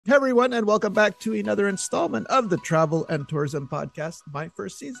Hey everyone, and welcome back to another installment of the Travel and Tourism Podcast, my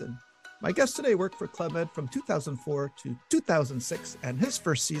first season. My guest today worked for Club Med from 2004 to 2006, and his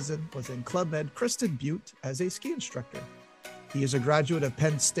first season was in Club Med Crested Butte as a ski instructor. He is a graduate of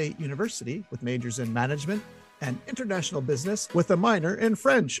Penn State University with majors in management and international business with a minor in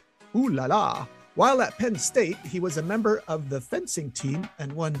French. Ooh la la. While at Penn State, he was a member of the fencing team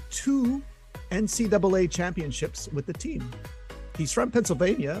and won two NCAA championships with the team. He's from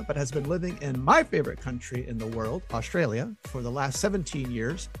Pennsylvania, but has been living in my favorite country in the world, Australia, for the last 17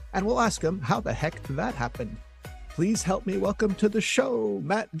 years, and we'll ask him how the heck that happened. Please help me welcome to the show,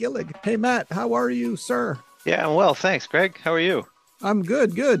 Matt Gillig. Hey, Matt, how are you, sir? Yeah, I'm well, thanks, Greg. How are you? I'm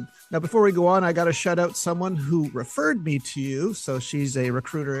good, good. Now, before we go on, I got to shout out someone who referred me to you. So she's a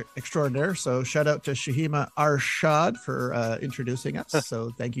recruiter extraordinaire. So shout out to Shahima Arshad for introducing us. So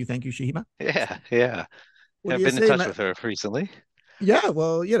thank you, Shahima. Yeah. What do I've you been in say, touch Matt? with her recently. Yeah,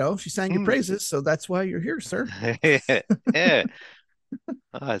 well, she sang your Mm. praises, so that's why you're here, sir. Yeah,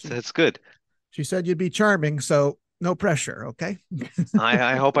 She it's good. she said you'd be charming, so no pressure, okay?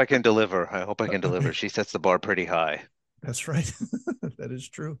 I hope I can deliver. I hope I can deliver. She sets the bar pretty high. That's right. That is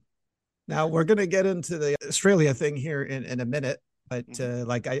true. Now we're going to get into the Australia thing here in a minute, but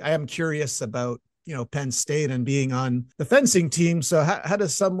Mhm. I am curious about Penn State and being on the fencing team. So how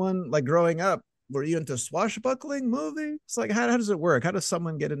does someone like growing up? Were you into swashbuckling movies? Like how does it work? How does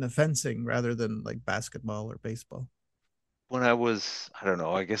someone get into fencing rather than like basketball or baseball? When I don't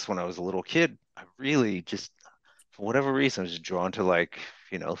know, I guess when I was a little kid, I really just, for whatever reason, I was just drawn to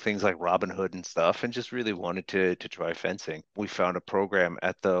things like Robin Hood and stuff, and just really wanted to try fencing. We found a program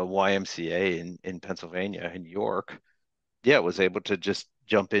at the YMCA in Pennsylvania, in York. Yeah, was able to just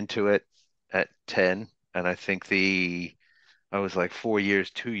jump into it at 10. And I think I was like 4 years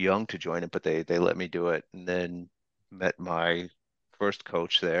too young to join it, but they let me do it. And then met my first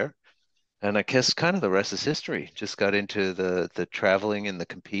coach there. And I guess kind of the rest is history. Just got into the traveling and the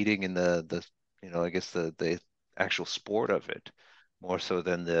competing and I guess the actual sport of it more so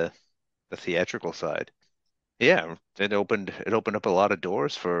than the theatrical side. Yeah, it opened up a lot of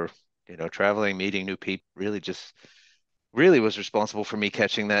doors for, traveling, meeting new people, really was responsible for me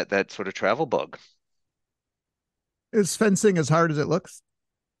catching that sort of travel bug. Is fencing as hard as it looks?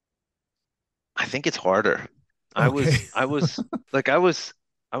 I think it's harder. I Okay. was I was like I was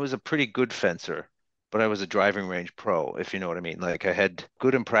a pretty good fencer, but I was a driving range pro, if you know what I mean. Like I had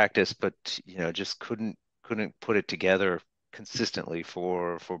good in practice, but just couldn't put it together consistently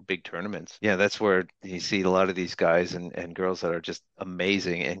for big tournaments. Yeah, that's where you see a lot of these guys and girls that are just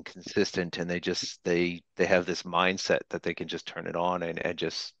amazing and consistent, and they have this mindset that they can just turn it on and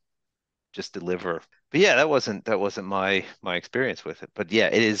just deliver. But yeah, that wasn't my experience with it. But yeah,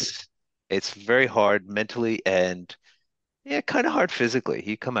 it's very hard mentally and yeah, kind of hard physically.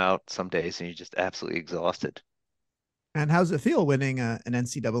 You come out some days and you're just absolutely exhausted. And how's it feel winning an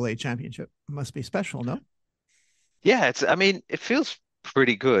NCAA championship? It must be special, no? Yeah, I mean, it feels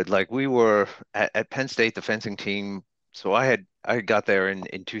pretty good. Like we were at Penn State, the fencing team. So I got there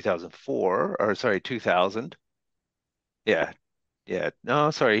in 2004 or sorry, 2000. Yeah, yeah.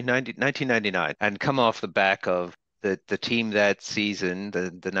 No, sorry, 1999, and come off the back of the team that season,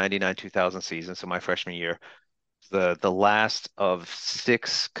 the 99 2000 season, so my freshman year, the last of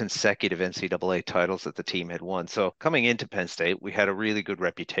six consecutive NCAA titles that the team had won. So coming into Penn State, we had a really good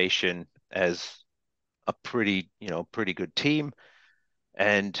reputation as a pretty good team.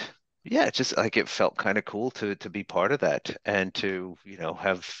 And yeah, it's just like it felt kind of cool to be part of that and to,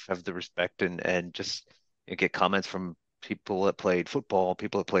 have the respect and just get comments from people that played football,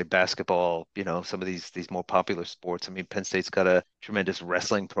 people that played basketball, some of these more popular sports. I mean, Penn State's got a tremendous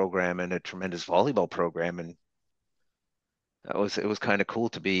wrestling program and a tremendous volleyball program, and it was kind of cool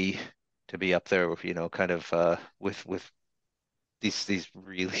to be up there with, kind of with these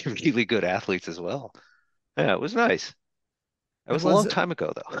really really good athletes as well. Yeah, it was nice. It And was a was long it time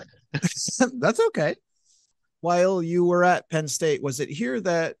ago though. that's okay. While you were at Penn State, was it here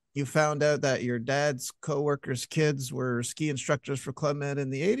that you found out that your dad's coworkers' kids were ski instructors for Club Med in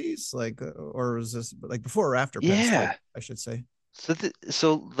the 80s? Like, or was this like before or after Penn State, Yeah. I should say?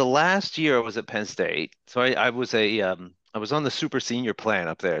 So the last year I was at Penn State. So I was on the super senior plan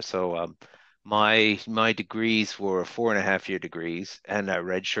up there. So my degrees were 4.5 year degrees, and I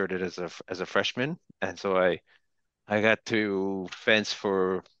redshirted as a freshman, and so I got to fence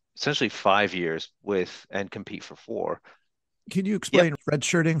for essentially 5 years with and compete for four. Can you Yep. explain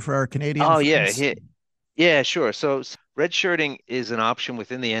redshirting for our Canadian Oh yeah, friends? yeah, sure. So redshirting is an option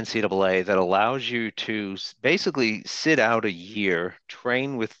within the NCAA that allows you to basically sit out a year,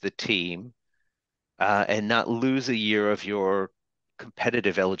 train with the team, and not lose a year of your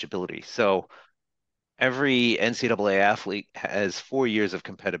competitive eligibility. So every NCAA athlete has 4 years of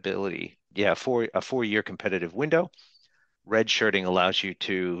compatibility. Yeah, a 4 year competitive window. Redshirting allows you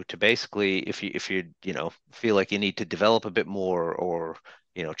to basically, if you feel like you need to develop a bit more or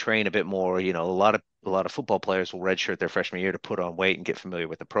train a bit more, a lot of football players will redshirt their freshman year to put on weight and get familiar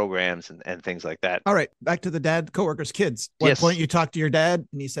with the programs and things like that. All right, back to the dad coworkers' kids. One point Yes. you talk to your dad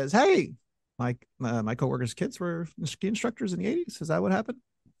and he says, "Hey, my coworkers' kids were ski instructors in the '80s." Is that what happened?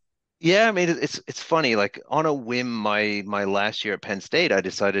 Yeah, I mean it's funny. Like on a whim, my last year at Penn State, I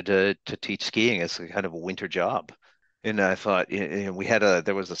decided to teach skiing as a kind of a winter job. And I thought,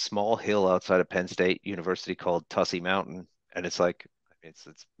 there was a small hill outside of Penn State University called Tussey Mountain, and it's like it's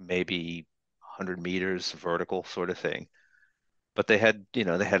maybe 100 meters vertical sort of thing. But they had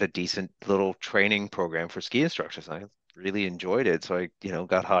a decent little training program for ski instructors. I really enjoyed it, so I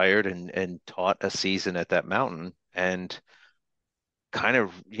got hired and taught a season at that mountain, and kind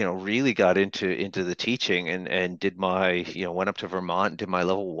of really got into the teaching and did my went up to Vermont and did my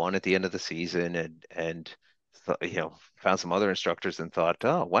level one at the end of the season and found some other instructors and thought,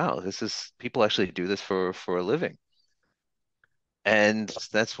 oh wow, this is people actually do this for a living. And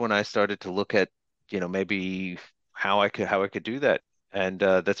that's when I started to look at maybe how I could do that. And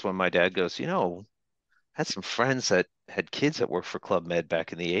that's when my dad goes, I had some friends that had kids that worked for Club Med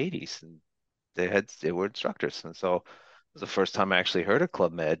back in the 80s, and they were instructors. And so it was the first time I actually heard of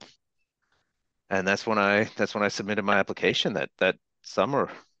Club Med. And that's when I submitted my application that summer.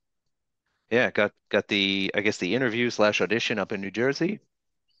 Yeah, got the I guess the interview slash audition up in New Jersey.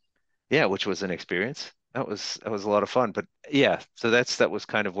 Yeah, which was an experience. That was a lot of fun. But yeah, so that was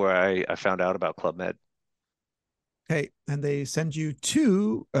kind of where I found out about Club Med. Okay, and they send you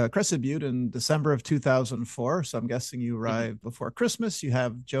to Crescent Butte in December of 2004. So I'm guessing you Mhm. arrive before Christmas. You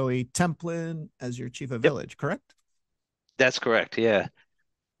have Joey Templin as your chief of Yep, village, correct? that's correct. Yeah.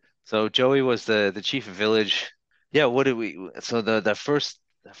 So Joey was the chief of village. Yeah, what did we so the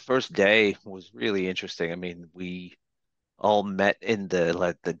first day was really interesting. I mean, we all met in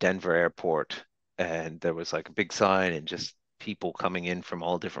the Denver airport, and there was like a big sign and just people coming in from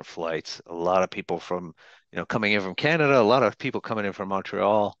all different flights. A lot of people from coming in from Canada, a lot of people coming in from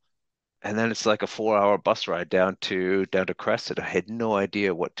Montreal, and then it's like a 4 hour bus ride down to Crested. I had no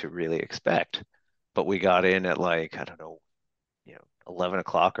idea what to really expect, but we got in at like I don't know, 11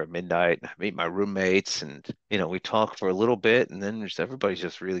 o'clock or midnight. I meet my roommates, and we talk for a little bit, and then just everybody's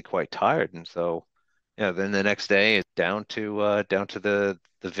just really quite tired, and so then the next day it's down to the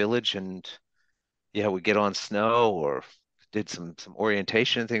village, and yeah, we get on snow or did some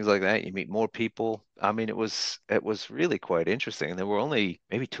orientation and things like that. You meet more people. I mean, it was really quite interesting. And there were only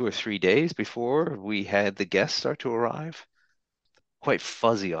maybe 2 or 3 days before we had the guests start to arrive. Quite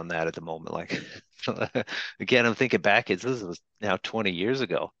fuzzy on that at the moment. Like again, I'm thinking back, this was now 20 years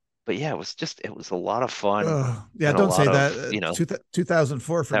ago. But yeah, it was a lot of fun Yeah, and a don't say lot that. of,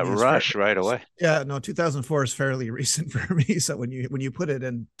 2004 for that me is rush right away. yeah, no, 2004 is fairly recent for me. So when you put it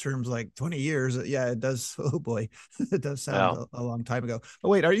in terms like 20 years, yeah, it does. Oh boy, it does sound Wow. a long time ago. But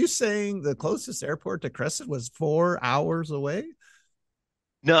wait, are you saying the closest airport to Crescent was 4 hours away?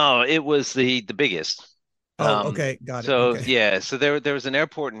 No, it was the biggest. Oh, okay, got it. So Okay. yeah, so there was an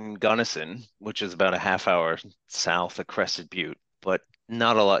airport in Gunnison, which is about a half hour south of Crested Butte, but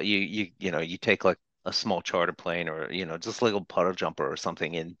not a lot. You take like a small charter plane or just like a puddle jumper or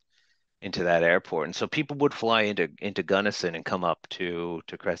something into that airport, and so people would fly into Gunnison and come up to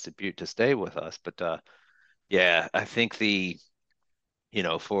Crested Butte to stay with us. But yeah, I think for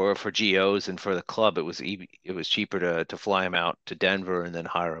GOs and for the club, it was cheaper to fly them out to Denver and then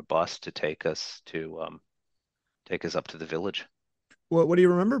hire a bus to take us up to the village. What do you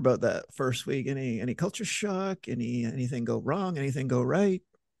remember about that first week? Any culture shock? Anything go wrong? Anything go right?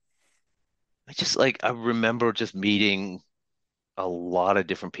 I remember just meeting a lot of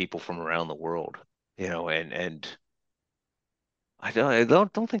different people from around the world, and I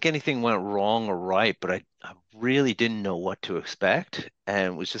don't think anything went wrong or right, but I really didn't know what to expect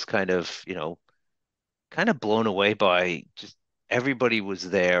and was just kind of blown away by just everybody was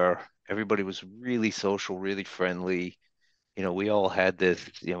there. Everybody was really social, really friendly. We all had this,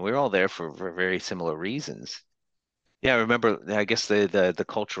 we were all there for very similar reasons. Yeah, I remember. I guess the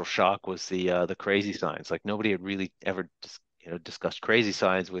cultural shock was the crazy signs. Like nobody had really ever discussed crazy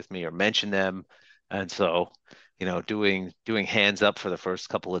signs with me or mentioned them, and so doing hands up for the first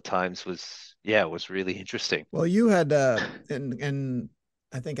couple of times was really interesting. Well, you had in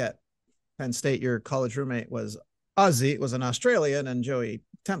I think at Penn State, your college roommate was Ozzy, was an Australian, and Joey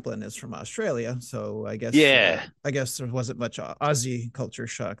Templin is from Australia, so Yeah. I guess there wasn't much Aussie culture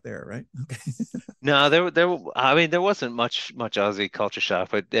shock there, right? Okay. No, I mean, there wasn't much Aussie culture shock,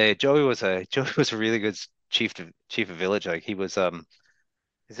 but Joey was a really good chief of village. Like he's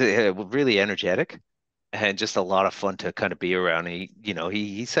really energetic and just a lot of fun to kind of be around.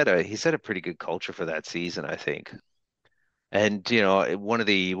 He set a pretty good culture for that season, I think. And one of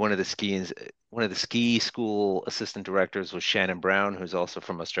the ski school assistant directors was Shannon Brown, who's also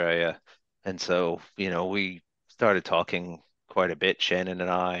from Australia. And so, we started talking quite a bit, Shannon and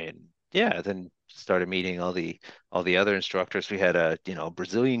I, and yeah, then started meeting all the other instructors. We had a,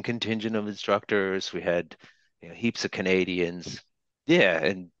 Brazilian contingent of instructors. We had, heaps of Canadians. Yeah,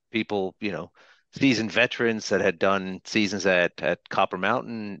 and people, seasoned veterans that had done seasons at Copper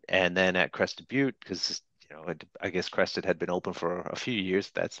Mountain and then at Crested Butte because I guess Crested had been open for a few years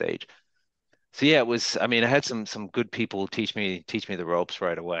at that stage. So yeah, it was. I mean, I had some good people teach me the ropes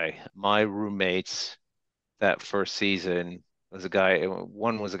right away. My roommates that first season was a guy.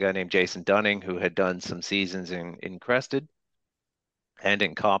 One was a guy named Jason Dunning who had done some seasons in Crested and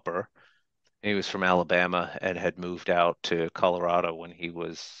in Copper. He was from Alabama and had moved out to Colorado when he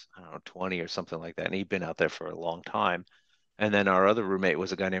was, I don't know, 20 or something like that. And he'd been out there for a long time. And then our other roommate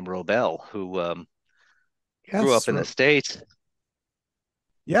was a guy named Robel who grew up Yes. in the States.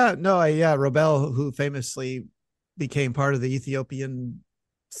 Yeah. No. Yeah. Robel, who famously became part of the Ethiopian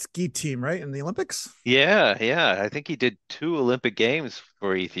ski team, right, in the Olympics. Yeah, yeah. I think he did two Olympic Games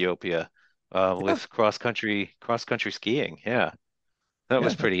for Ethiopia Yeah. with cross country skiing. Yeah, that Yeah.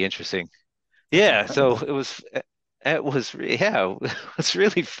 was pretty interesting. That's Yeah, so incredible. it was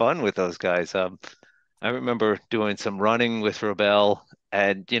really fun with those guys. I remember doing some running with Robel,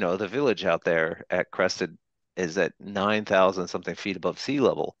 and the village out there at Crested is at 9,000 something feet above sea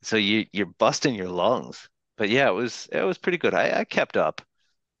level, so you're busting your lungs. But yeah, it was pretty good. I kept up.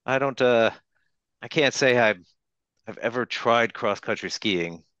 I don't I can't say I've ever tried cross country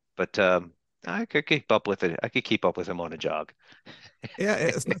skiing, but I could keep up with it. I could keep up with him on a jog. Yeah,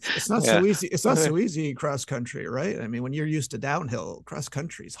 it's not so Yeah. easy. It's not so easy cross country, right? I mean, when you're used to downhill, cross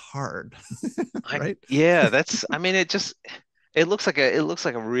country is hard, right? Yeah, I mean it looks like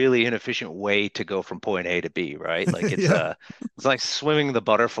a really inefficient way to go from point A to B, right? Like Yeah, it's like swimming the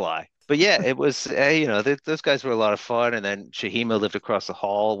butterfly. But yeah, it was those guys were a lot of fun. And then Shahima lived across the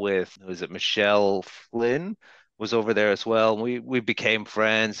hall with, was it Michelle Flynn was over there as well. And we became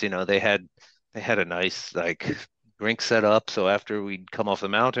friends. They had a nice like drink set up. So after we'd come off the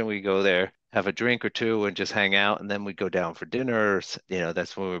mountain, we'd go there, have a drink or two, and just hang out. And then we'd go down for dinner.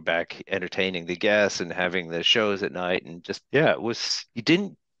 That's when we were back entertaining the guests and having the shows at night. And just, yeah, it was, you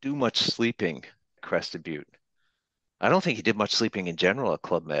didn't do much sleeping at Crested Butte. I don't think you did much sleeping in general at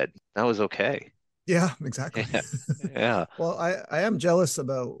Club Med. That was okay. yeah, exactly. Yeah. Yeah. Well, I am jealous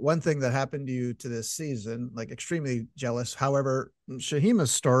about one thing that happened to you to this season, like extremely jealous. However, Shahima's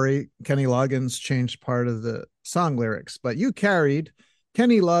story, Kenny Loggins changed part of the song lyrics, but you carried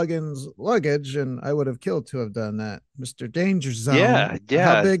Kenny Loggins' luggage, and I would have killed to have done that. Mr. Danger Yeah. Zone. How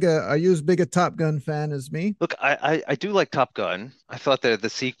Yeah. big are you as big a Top Gun fan as me? Look, I do like Top Gun. I thought that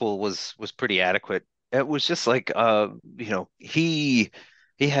the sequel was pretty adequate. It was just like he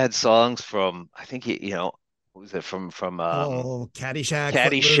had songs from, I think what was it from Oh, Caddyshack,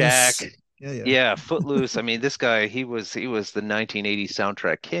 Footloose. Caddyshack. Yeah, yeah. Yeah, Footloose. I mean, this guy, he was the 1980s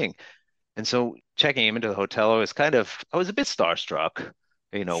soundtrack king. And so checking him into the hotel, I was a bit starstruck,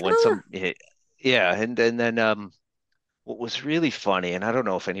 when Sure. yeah, and then what was really funny, and I don't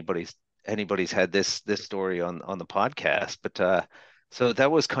know if anybody's had this story on the podcast, but so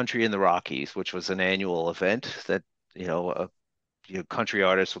that was Country in the Rockies, which was an annual event that you know, uh, country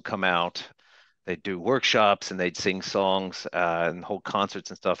artists would come out, they'd do workshops and they'd sing songs and hold concerts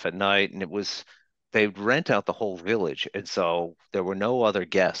and stuff at night, and they'd rent out the whole village, and so there were no other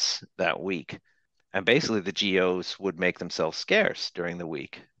guests that week, and basically the GOs would make themselves scarce during the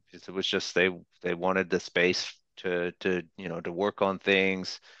week. It was just they wanted the space to work on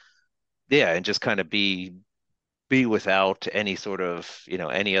things, yeah, and just kind of be without any sort of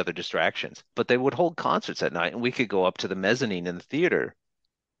any other distractions. But they would hold concerts at night, and we could go up to the mezzanine in the theater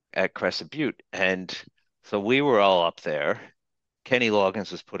at Crescent Butte, and so we were all up there. Kenny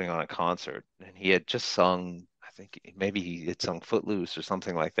Loggins was putting on a concert, and he had just sung. I think maybe he had sung Footloose or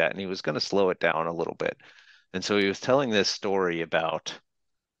something like that, and he was going to slow it down a little bit. And so he was telling this story about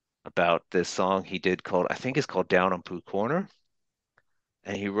this song he did called, I think it's called Down on Pooh Corner.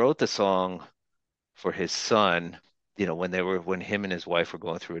 And he wrote the song for his son, when him and his wife were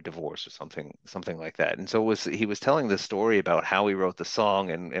going through a divorce or something like that. And so he was telling the story about how he wrote the song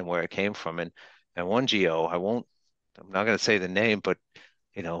and where it came from. And one GO, I'm not going to say the name, but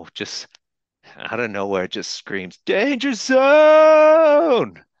just out of nowhere, just screams, "Danger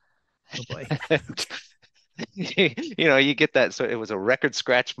zone!" Oh boy. And, you get that. So it was a record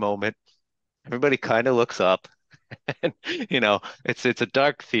scratch moment. Everybody kind of looks up, and it's a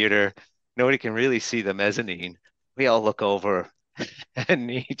dark theater. Nobody can really see the mezzanine. We all look over, and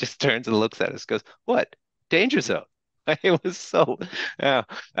he just turns and looks at us, goes, "What? Danger zone?" It was so, yeah,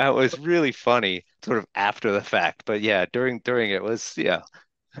 that was really funny, sort of after the fact. But yeah, during it was, yeah,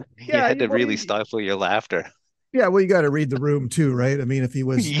 you Yeah, had to well, really stifle your laughter. yeah, well, you got to read the room too, right? I mean, if he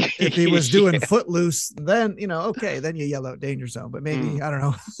was doing Yeah. Footloose, then okay, then you yell out Danger Zone. But maybe Mm. I don't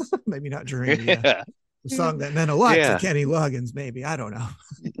know, maybe not during Yeah. the song that meant a lot to Yeah. Kenny Loggins. Maybe I don't know.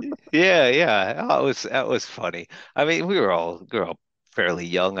 Yeah, yeah. Oh, that was funny. I mean, we were all fairly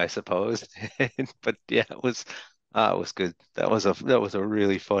young, I suppose. But yeah, it was good. That was a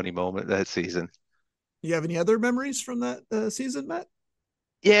really funny moment that season. You have any other memories from that season, Matt?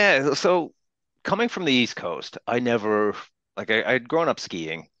 Yeah, so coming from the East Coast, I never like I'd grown up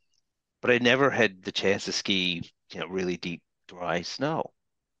skiing, but I never had the chance to ski, really deep, dry snow.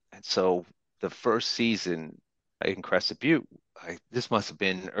 And so the first season in Crested Butte, this must have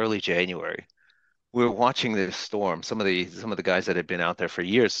been early January. We were watching this storm. Some of the guys that had been out there for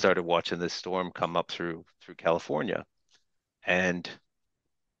years started watching this storm come up through California. And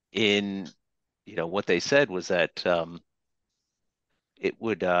in, what they said was that it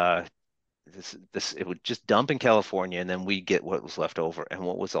would this it would just dump in California and then we'd get what was left over. And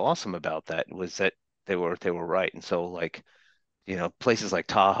what was awesome about that was that they were right. And so like, places like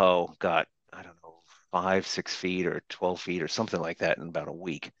Tahoe got, I don't know, 5, 6 feet or 12 feet or something like that in about a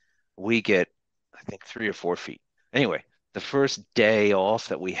week. We get, I think, 3 or 4 feet. Anyway, the first day off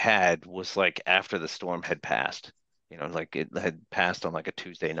that we had was like after the storm had passed. Like it had passed on like a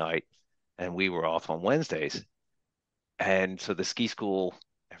Tuesday night, and we were off on Wednesdays. And so the ski school,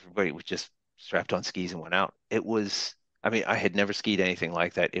 everybody was just strapped on skis and went out. I mean, I had never skied anything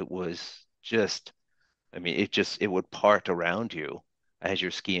like that. It was just, I mean, it would part around you as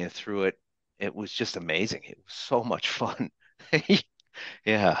you're skiing through it. It was just amazing. It was so much fun.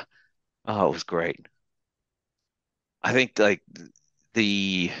 Yeah. Oh, it was great. I think like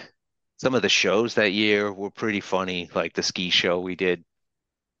the some of the shows that year were pretty funny. Like the ski show we did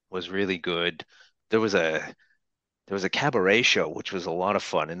was really good. There was a there was a cabaret show which was a lot of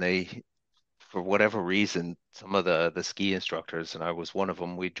fun, and they, for whatever reason, some of the ski instructors, and I was one of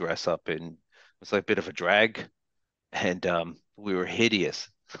them, we dress up in, it was like a bit of a drag, and we were hideous,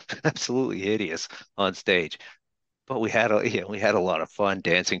 absolutely hideous on stage. But we had a lot of fun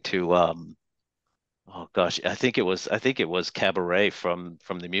dancing to oh gosh, I think it was Cabaret from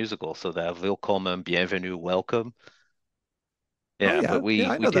the musical. So that Willkommen, Bienvenue, Welcome. Oh Yeah, but yeah, yeah, we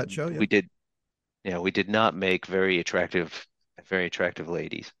I we know that did show. Yeah. we did we did not make very attractive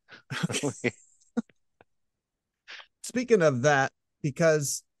ladies. Speaking of that,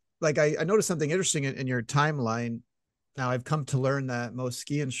 because like I noticed something interesting in your timeline. Now I've come to learn that most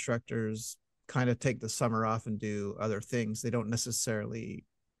ski instructors kind of take the summer off and do other things. They don't necessarily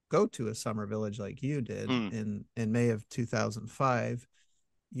go to a summer village like you did Mm. in May of 2005.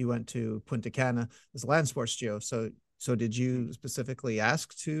 You went to Punta Cana as a land sports geo. So did you specifically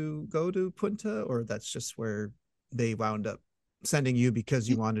ask to go to Punta, or that's just where they wound up sending you because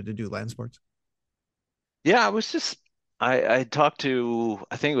you wanted to do land sports? Yeah, I talked to,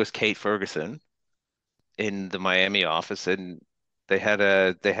 I think it was Kate Ferguson in the Miami office, and they had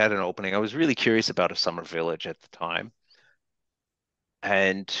an opening. I was really curious about a summer village at the time,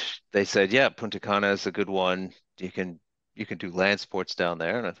 and they said, yeah, Punta Cana is a good one. You can do land sports down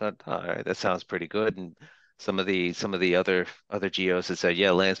there. And I thought, all right, that sounds pretty good. And some of the other geos had said,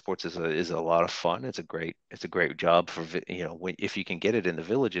 yeah, land sports is a lot of fun. It's a great job for if you can get it in the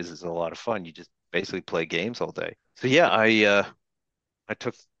villages, it's a lot of fun. You just basically play games all day. So yeah, I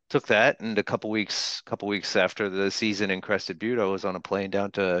took that, and a couple weeks after the season in Crested Butte, I was on a plane down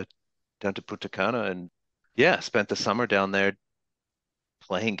to Punta Cana, and yeah, spent the summer down there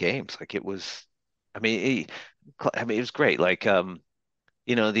playing games. Like it was, I mean, it was great. Like the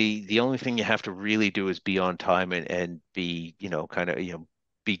only thing you have to really do is be on time and be, kind of,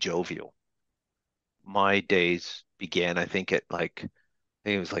 be jovial. My days began, I think, I think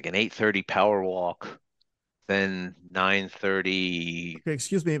it was like an 8:30 power walk, then 9:30. Okay,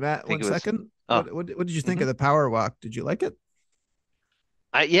 excuse me, I Matt. think One it was. second. Oh, What did you think hmm of the power walk? Did you like it?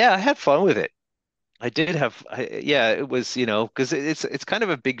 yeah, I had fun with it. I did have, yeah, it was, because it's kind of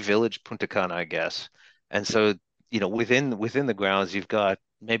a big village, Punta Cana, I guess. And so, within the grounds, you've got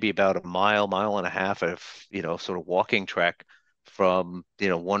maybe about a mile and a half of, sort of walking track from,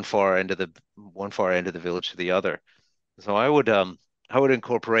 one far end of the village to the other. So I would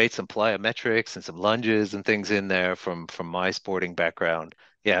incorporate some plyometrics and some lunges and things in there from my sporting background.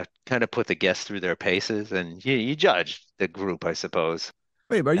 Yeah, kind of put the guests through their paces, and you judge the group, I suppose.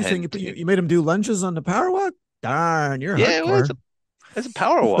 Wait, are you saying And you made him do lunges on the power walk? Darn, you're yeah, well, hardcore. it's a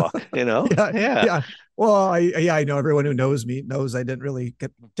power walk, you know? Yeah, Yeah. yeah. Well, I know everyone who knows me knows I didn't really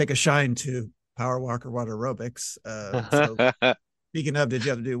take a shine to power walk or water aerobics. So speaking of, did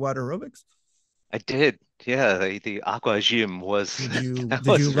you have to do water aerobics? I did. Yeah, the aqua gym was Did you that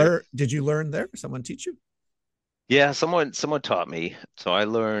was very, did you learn there? Someone teach you? yeah, someone taught me. So I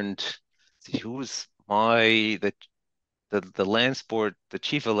learned who was my the land sport, the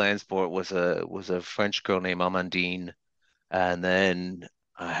chief of land sport was a French girl named Amandine. And then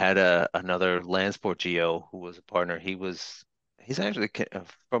I had another land sport geo who was a partner. He's actually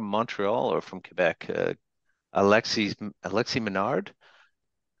from Montreal or from Quebec, Alexis Menard.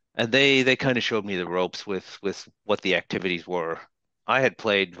 And they kind of showed me the ropes with what the activities were. I had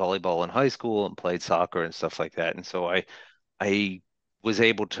played volleyball in high school and played soccer and stuff like that, and so I was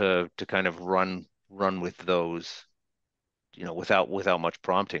able to kind of run with those, without much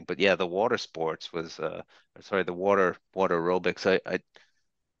prompting. But yeah, the water sports was sorry, the water aerobics.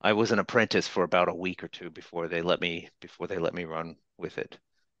 I was an apprentice for about a week or two before they let me run with it.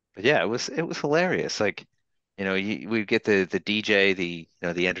 But yeah, it was hilarious. Like, we get the DJ,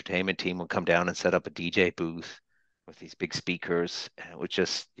 the entertainment team would come down and set up a DJ booth with these big speakers, and it was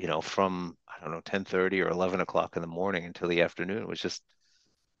just, from I don't know, 10:30 or 11 o'clock in the morning until the afternoon. It was just,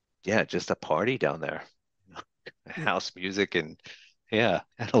 yeah, just a party down there. Your, House music and yeah,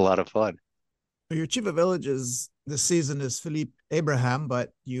 had a lot of fun. your chief of villages this season is Philippe Abraham,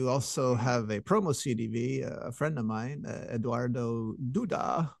 but you also Mhm. have a promo CDV, a friend of mine, Eduardo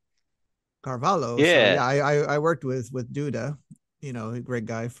Duda Carvalho. So Yeah. yeah, I worked with Duda, a great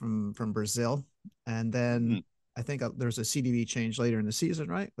guy from Brazil, and then Mhm. I think there's a CDV change later in the season,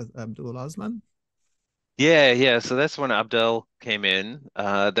 right, with Abdul Osman. Yeah, yeah. So that's when Abdel came in.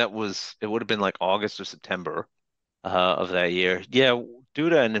 It would have been like August or September of that year. Yeah,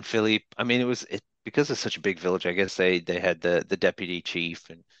 Duda and then Philippe. I mean, because it's such a big village. I guess they had the deputy chief,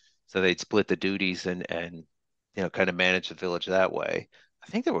 and so they'd split the duties and kind of manage the village that way. I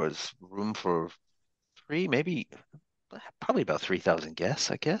think there was room for maybe probably about 3,000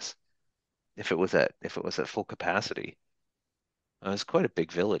 guests, I guess, if it was at full capacity. It was quite a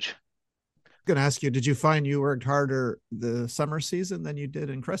big village. I'm gonna ask you, did you find you worked harder the summer season than you did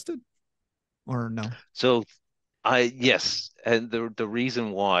in Crested, or no? So yes, and the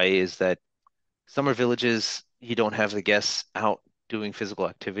reason why is that summer villages, you don't have the guests out doing physical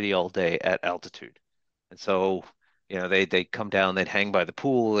activity all day at altitude. And so, they come down, they'd hang by the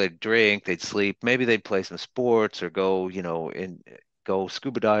pool, they'd drink, they'd sleep, maybe they'd play some sports or go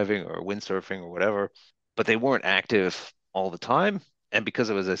scuba diving or windsurfing or whatever, but they weren't active all the time. And because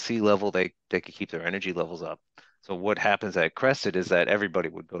it was a sea level, they could keep their energy levels up. So what happens at Crested is that everybody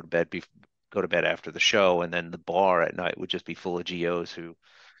would go to bed after the show, and then the bar at night would just be full of GOs who've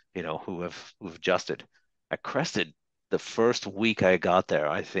adjusted. I Crested the first week I got there.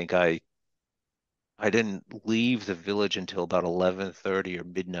 I think I didn't leave the village until about 11:30 or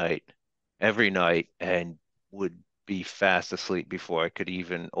midnight every night, and would be fast asleep before I could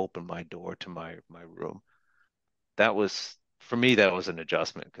even open my door to my room. That was For me, that was an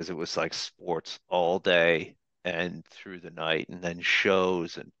adjustment because it was like sports all day and through the night, and then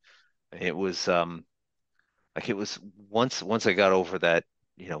shows, and it was like it was once I got over that,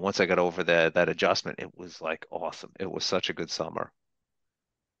 once I got over that adjustment, it was like awesome. It was such a good summer.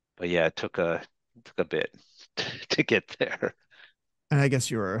 But yeah, it took a bit to get there. And I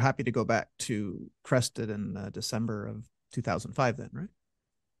guess you were happy to go back to Crested in December of 2005, then, right?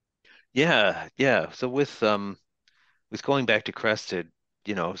 Yeah, yeah. So with going back to Crested,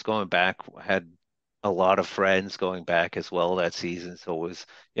 I was going back, I had a lot of friends going back as well that season. So it was,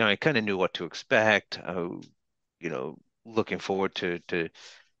 I kind of knew what to expect. Looking forward to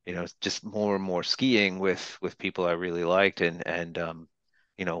just more and more skiing with people I really liked, and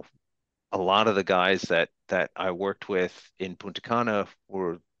you know, a lot of the guys that I worked with in Punta Cana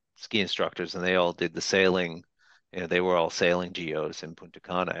were ski instructors, and they all did the sailing. They were all sailing geos in Punta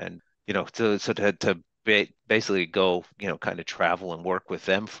Cana, and to basically go, kind of travel and work with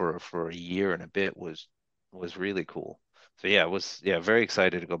them for a year and a bit was really cool. So yeah, very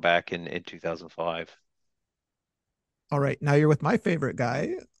excited to go back in 2005. All right, now you're with my favorite guy,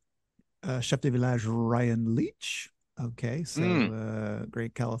 Chef de Village Ryan Leach. Okay, so Mm,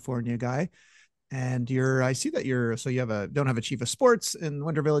 great California guy. And I see that so you don't have a chief of sports in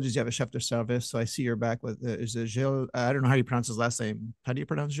Winter Villages. You have a chef de service. So I see you're back with, is it Gilles? I don't know how you pronounce his last name. How do you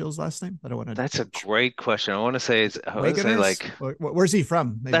pronounce Gilles' last name? I don't want to That's a butcher. great question. Is it I want to say Wagoners? like Where's he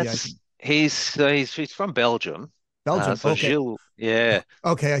from? Maybe I that's can. he's from Belgium. Belgium. So Okay. Gilles, yeah.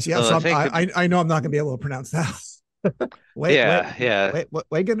 Okay. I see. So So I think the I know I'm not going to be able to pronounce that. yeah, yeah.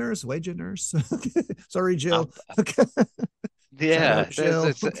 Wagoners, Wagoners. Okay. Sorry, Um, Jill. Okay. Shout out, yeah, Jill.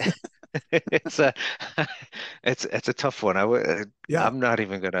 it's Okay. it's a it's a tough one. Yeah. I'm not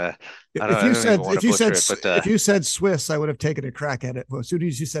even gonna I don't even want to butcher it, but If you said Swiss, I would have taken a crack at it. Well, as soon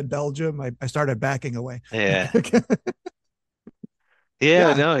as you said Belgium, I started backing away. yeah. Okay. Yeah,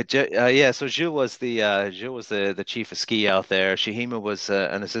 Yeah. no, yeah. So Gilles was the chief of ski out there. Shahima was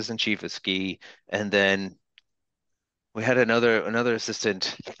an assistant chief of ski, and then we had another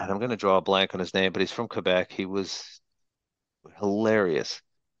assistant, and I'm going to draw a blank on his name, but he's from Quebec. He was hilarious,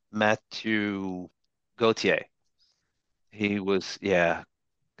 Mathieu Gauthier. He was yeah,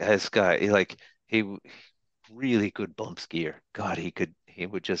 this guy. He really good bump skier. God, he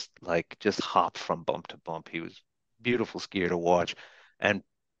would just just hop from bump to bump. He was beautiful skier to watch, and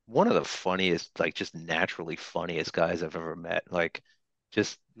one of the funniest, like just naturally funniest guys I've ever met. Like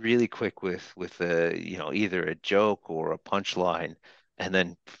just really quick with either a joke or a punchline, and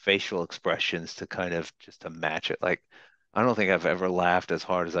then facial expressions to kind of just to match it. Like I don't think I've ever laughed as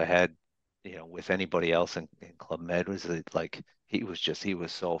hard as I had, with anybody else in Club Med. Was it like he was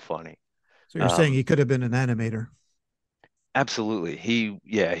so funny. So you're saying Um, he could have been an animator. Absolutely. He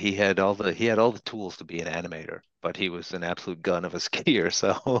had all the tools to be an animator, but he was an absolute gun of a skier.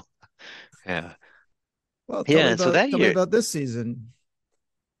 So yeah. Well, Yeah, and so that tell me year, about this season.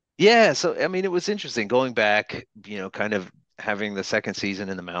 yeah, so I mean it was interesting going back, kind of having the second season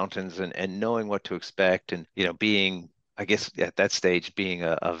in the mountains and knowing what to expect and, being I guess at that stage being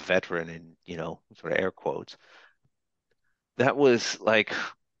a veteran in, sort of air quotes. That was like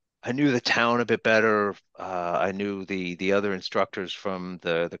I knew the town a bit better. I knew the other instructors from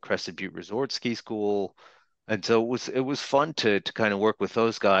the Crested Butte Resort Ski School, and so it was fun to kind of work with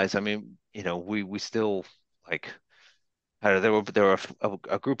those guys. I mean, we still like there were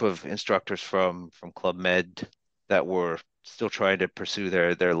a group of instructors from Club Med that were still trying to pursue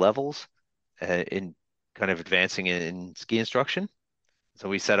their levels in kind of advancing in ski instruction. So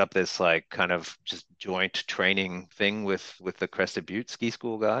we set up this like kind of just joint training thing with the Crested Butte Ski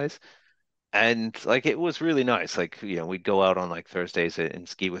School guys. And like it was really nice. Like, we'd go out on like Thursdays and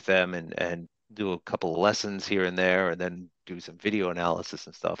ski with them and do a couple of lessons here and there and then do some video analysis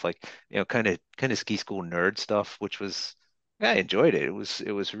and stuff. Like, kind of ski school nerd stuff, which was yeah, I enjoyed it. It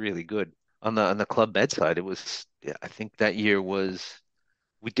was really good. On the Club Med side, it was yeah, I think that year was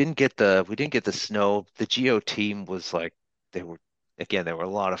we didn't get the snow. The Geo team was like they were again, they were a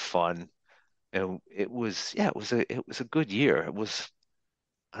lot of fun. And it was a good year.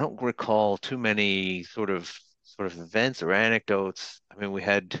 I don't recall too many sort of events or anecdotes. I mean,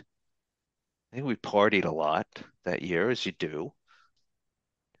 I think we partied a lot that year, as you do.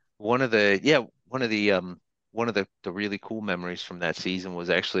 One of the yeah, one of the really cool memories from that season was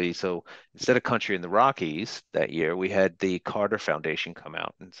actually so instead of Country in the Rockies that year, we had the Carter Foundation come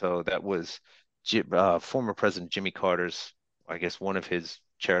out, and so that was former President Jimmy Carter's, I guess, one of his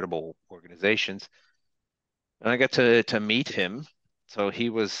charitable organizations. And I got to meet him. So he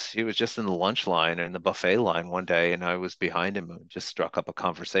was just in the lunch line and the buffet line one day, and I was behind him and just struck up a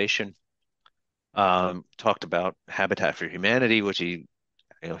conversation. Talked about Habitat for Humanity, which he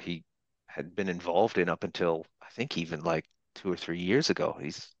had been involved in up until I think even like 2 or 3 years ago.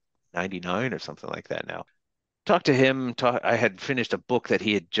 He's 99 or something like that now. Talked to him. I had finished a book that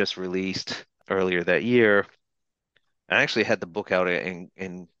he had just released earlier that year. I actually had the book out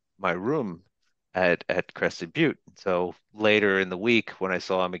in my room at Crested Butte. So later in the week, when I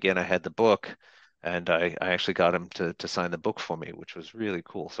saw him again, I had the book, and I actually got him to sign the book for me, which was really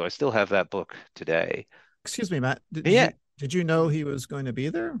cool. So I still have that book today. Excuse me, Matt. Yeah. Did you know Mhm. he was going to be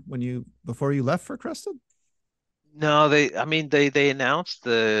there before you left for Crested? No, I mean they announced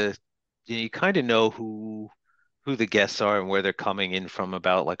you kind of know who the guests are and where they're coming in from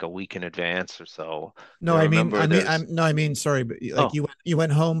about like a week in advance or so. No, I remember there's I mean, sorry, but like oh you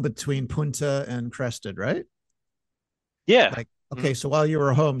went home between Punta and Crested, right? yeah. Like, okay, Mhm. so while you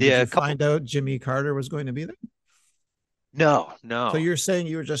were home, did Yeah, you a couple. find out Jimmy Carter was going to be there? No, So no. you're saying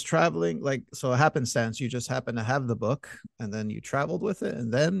you were just traveling, like, so a happenstance, you just happened to have the book and then you traveled with it,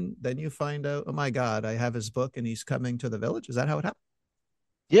 and then you find out, oh my God, I have his book and he's coming to the village. Is that how it happened?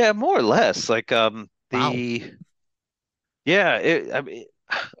 Yeah, more or less. Like Wow. the yeah, I mean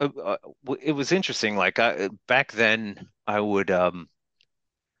it was interesting. Like back then I would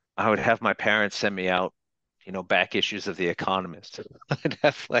I would have my parents send me out, back issues of The Economist. I'd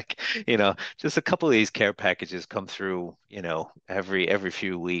have like, just a couple of these care packages come through, every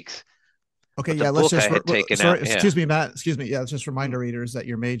few weeks. Okay, But the yeah, let's book I just had taken sorry, out, yeah. excuse me, Matt. Excuse me. Yeah, let's just remind Mm, our readers that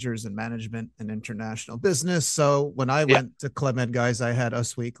your majors in management and international business. So when I yeah. went to Club Med, guys, I had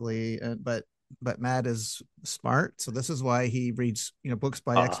Us Weekly, but Matt is smart, so this is why he reads books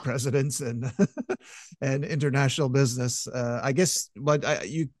by ex Uh, presidents and and international business. I guess, but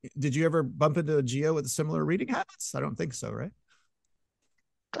you did you ever bump into a Geo with similar reading habits? I don't think so, right?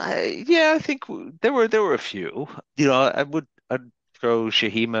 yeah, I think there were a few. I'd throw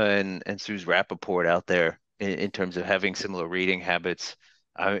Shahima and Suze Rappaport out there in terms of having similar reading habits.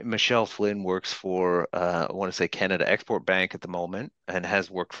 Michelle Flynn works for I want to say Canada Export Bank at the moment and has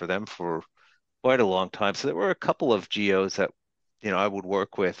worked for them for quite a long time. So there were a couple of geos that I would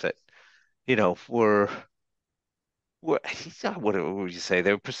work with that were what would you say?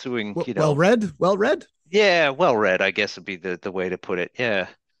 They were pursuing, Well read, well read. yeah, well read, I guess would be the way to put it. Yeah.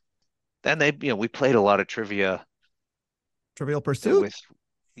 And we played a lot of trivia Trivial Pursuit. with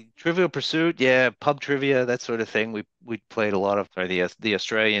Trivial Pursuit, yeah, pub trivia, that sort of thing. We played a lot of. Sorry, the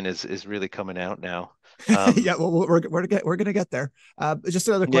Australian is really coming out now. Yeah, well, we're gonna get there. Just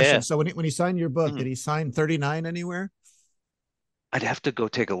another question. Yeah. So when he signed your book, did Mm. he sign 39 anywhere? I'd have to go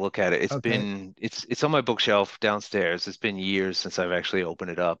take a look at it. Okay, It's on my bookshelf downstairs. It's been years since I've actually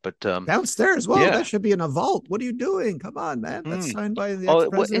opened it up, but downstairs. Whoa, that yeah. should be in a vault. What are you doing? Come on, man. That's Mm. signed by the Oh, well,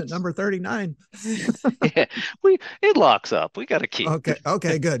 ex-president, it's number 39. yeah. It locks up. We got to keep. Okay,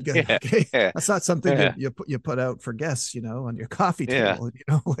 okay, good, good. Yeah. Okay, Yeah. that's not something Yeah. you put out for guests, on your coffee Yeah. table.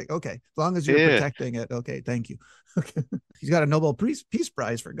 Like okay, as long as you're Yeah. protecting it. Okay, thank you. Okay, he's got a Nobel Peace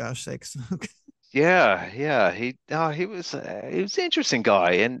Prize for gosh sakes. Okay. Yeah. Yeah. He was an interesting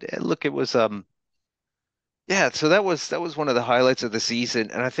guy, and look, it was yeah, so that was one of the highlights of the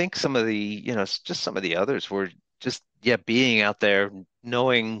season, and I think some of the, just some of the others were just, yeah, being out there,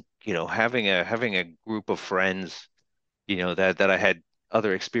 knowing, having a group of friends, that I had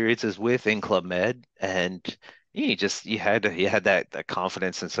other experiences with in Club Med, and you had that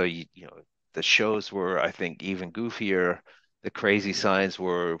confidence, and so the shows were, I think, even goofier. The crazy signs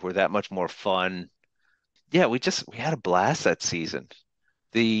were that much more fun. Yeah, we had a blast that season.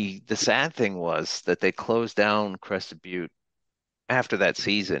 The sad thing was that they closed down Crested Butte after that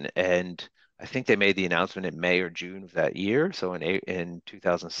season, and I think they made the announcement in May or June of that year, so in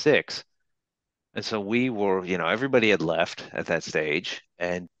 2006. And so we were, everybody had left at that stage,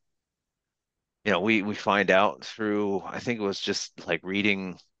 and we find out through, I think it was just like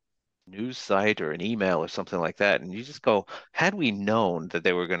reading news site or an email or something like that, and you just go, had we known that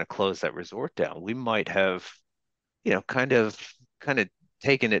they were going to close that resort down, we might have kind of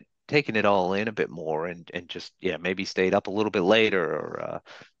taken it all in a bit more, and just, yeah, maybe stayed up a little bit later, or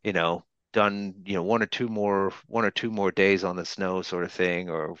you know done, one or two more days on the snow sort of thing,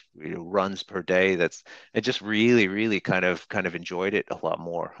 or runs per day. That's I just really kind of enjoyed it a lot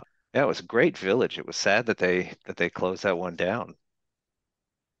more. Yeah, it was a great village. It was sad that they closed that one down.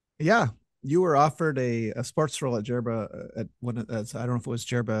 Yeah, you were offered a sports role at Gerba at one. I don't know if it was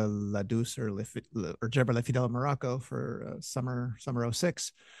Gerba La Douce or Gerba La Fidel Morocco for summer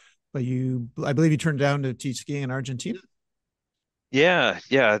 '06. But I believe you turned down to teach skiing in Argentina. Yeah,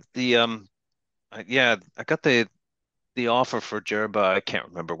 yeah, yeah, I got the offer for Jerba. I can't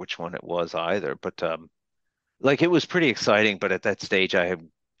remember which one it was either, but like, it was pretty exciting, but at that stage was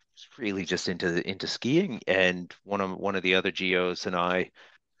really just into skiing, and one of the other geos and I,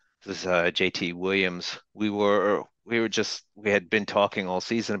 this is JT Williams, we had been talking all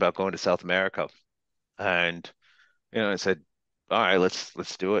season about going to South America, and I said, all right, let's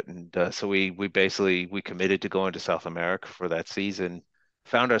do it, and so we basically we committed to going to South America for that season.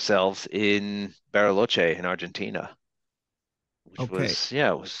 Found ourselves in Bariloche in Argentina, which Okay. was,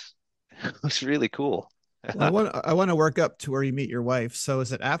 yeah, it was it was really cool. Well, I want to work up to where you meet your wife. So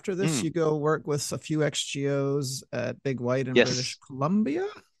is it after this Mm, you go work with a few XGOs at Big White in British yes. Columbia?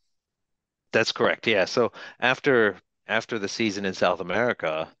 That's correct. Yeah. So after the season in South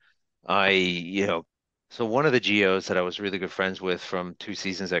America, so one of the geos that I was really good friends with from two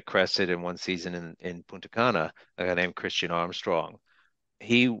seasons at Crested and one season in Punta Cana, a guy named Christian Armstrong.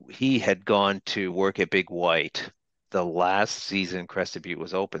 He had gone to work at Big White the last season Crested Butte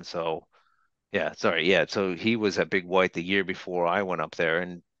was open. So yeah, sorry, yeah. So he was at Big White the year before I went up there,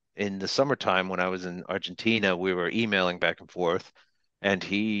 and in the summertime when I was in Argentina, we were emailing back and forth, and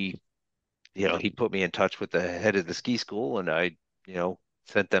he put me in touch with the head of the ski school, and I,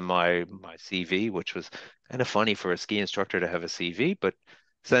 sent them my CV, which was kind of funny for a ski instructor to have a CV, but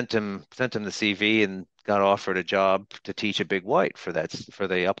sent him the CV, and got offered a job to teach at Big White for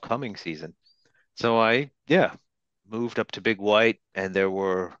the upcoming season. So I moved up to Big White, and there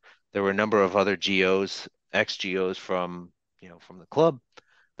were a number of other GOs, ex-GOs from from the club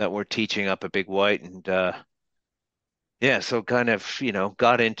that were teaching up at Big White, and yeah, so kind of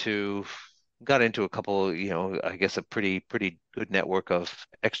got into a couple, I guess a pretty good network of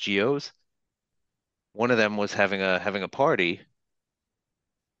ex-GOs. One of them was having a party,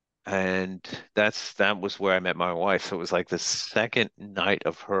 and that was where I met my wife. So it was like the second night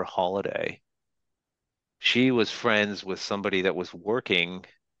of her holiday. She was friends with somebody that was working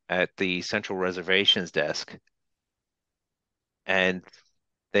at the Central Reservations desk, and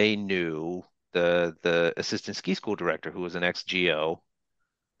they knew the assistant ski school director who was an ex-GO.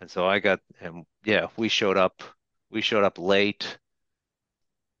 And so I got and yeah, we showed up late.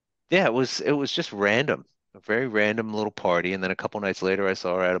 Yeah, it was just random. A very random little party. And then a couple nights later I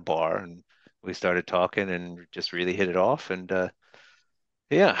saw her at a bar and we started talking and just really hit it off. And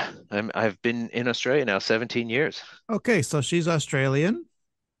yeah, I've been in Australia now 17 years. Okay, so she's Australian.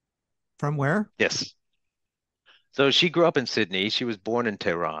 From where? Yes. So she grew up in Sydney. She was born in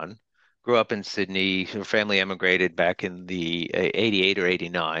Tehran, grew up in Sydney. Her family emigrated back in the 88 or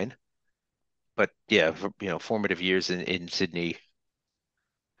 89. But yeah, formative years in Sydney.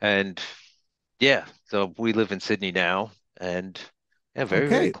 And yeah, so we live in Sydney now, and yeah, very,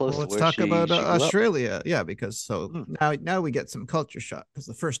 very Okay, well, close to let's where talk she about she grew up. Australia. Yeah, because so Mm, now we get some culture shock because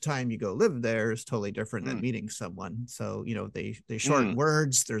the first time you go live there is totally different than mm, meeting someone. So they shorten mm.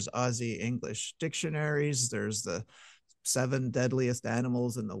 words. There's Aussie English dictionaries. There's the seven deadliest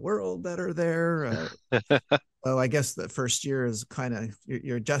animals in the world that are there. Oh, I guess the first year is kind of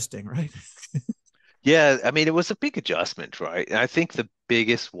you're adjusting, right? Yeah, I mean, it was a big adjustment, right? And I think the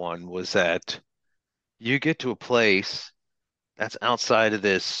biggest one was that you get to a place that's outside of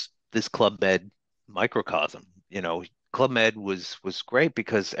this Club Med microcosm. Club Med was great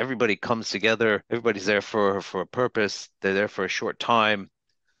because everybody comes together, everybody's there for a purpose, they're there for a short time,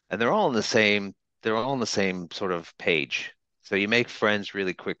 and they're all on the same sort of page. So you make friends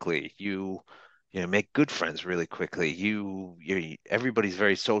really quickly. You make good friends really quickly. Everybody's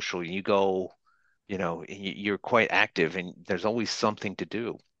very social. You go, you're quite active, and there's always something to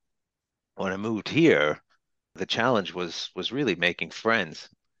do. When I moved here, the challenge was really making friends,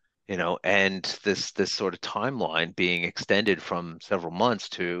 and this sort of timeline being extended from several months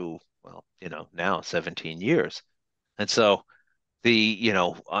to, well, now 17 years. And so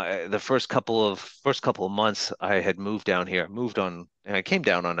the first couple of months I had moved down here, moved on, and I came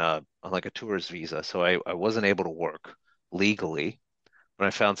down on like a tourist visa, so I wasn't able to work legally. But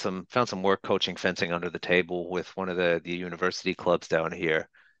I found some work coaching fencing under the table with one of the university clubs down here,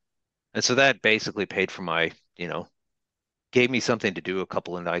 and so that basically paid for gave me something to do a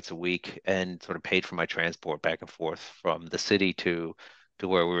couple of nights a week, and sort of paid for my transport back and forth from the city to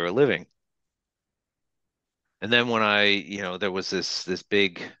where we were living. And then when there was this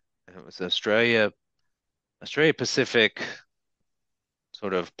big, it was Australia Pacific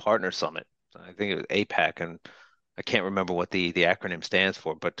sort of partner summit. I think it was APAC, and I can't remember what the acronym stands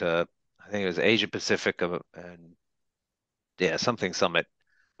for, but I think it was Asia Pacific and yeah, something summit.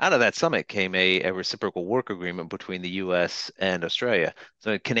 Out of that summit came a reciprocal work agreement between the U.S. and Australia.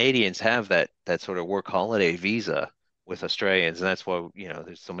 So Canadians have that sort of work holiday visa with Australians, and that's why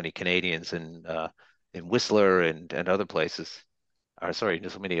there's so many Canadians in Whistler and other places. Or sorry,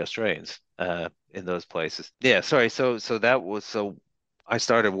 there's so many Australians in those places. Yeah, sorry. So I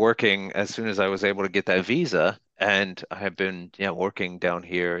started working as soon as I was able to get that visa, and I have been working down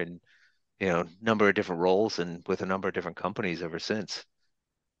here in number of different roles and with a number of different companies ever since.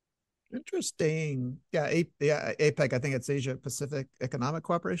 Interesting. Yeah, APEC. I think it's Asia Pacific Economic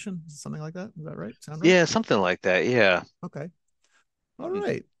Cooperation, something like that. Is that right? Sound right? Yeah, something like that. Yeah. Okay. All Mm,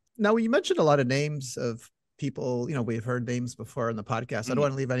 right. Now you mentioned a lot of names of people. We've heard names before in the podcast. I don't mm.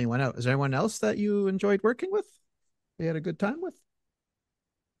 want to leave anyone out. Is there anyone else that you enjoyed working with? You had a good time with?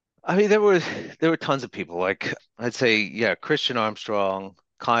 I mean, there were tons of people. Like I'd say, yeah, Christian Armstrong,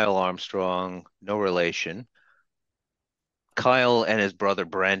 Kyle Armstrong, no relation. Kyle and his brother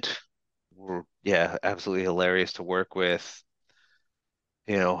Brent were, yeah, absolutely hilarious to work with.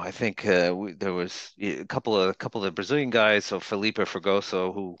 I think there was a couple of Brazilian guys. So Felipe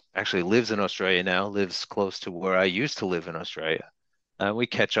Fragoso, who actually lives in Australia now, lives close to where I used to live in Australia. We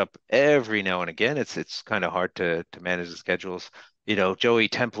catch up every now and again. It's kind of hard to manage the schedules. Joey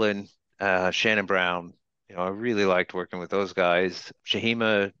Templin, Shannon Brown. I really liked working with those guys.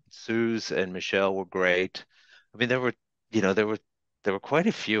 Shahima, Suze, and Michelle were great. I mean, you know, there were there were quite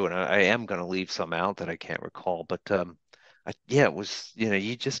a few, and I am going to leave some out that I can't recall. But yeah, it was, you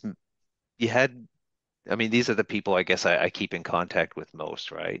had I mean, these are the people I guess I keep in contact with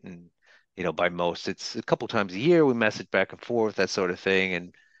most, right? And by most, it's a couple times a year we message back and forth, that sort of thing.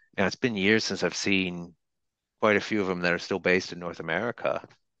 And it's been years since I've seen quite a few of them that are still based in North America.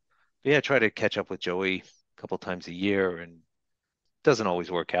 But yeah, I try to catch up with Joey a couple times a year, and doesn't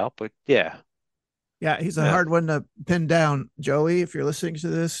always work out, but yeah, Yeah, he's a yeah. hard one to pin down. Joey, if you're listening to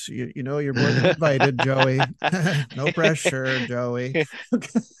this, you know you're more than invited, Joey. No pressure, Joey.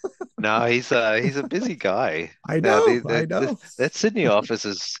 No, he's a busy guy. I Yeah, know, I know. that Sydney office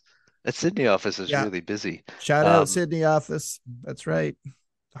is Yeah, really busy. shout out Um, Sydney office. That's right.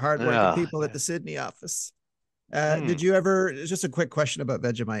 Hardworking yeah, people at yeah. the Sydney office. Hmm. Did you ever? Just a quick question about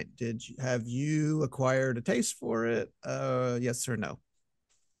Vegemite. Have you acquired a taste for it? Yes or no?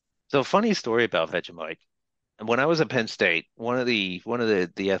 So funny story about Vegemite. When I was at Penn State, one of the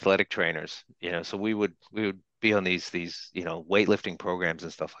athletic trainers, so we would be on these, weightlifting programs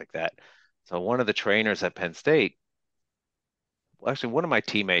and stuff like that. So one of the trainers at Penn State, well, actually one of my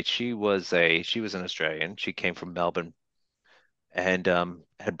teammates, she was an Australian. She came from Melbourne and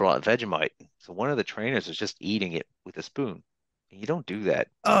had brought Vegemite. So one of the trainers was just eating it with a spoon. You don't do that.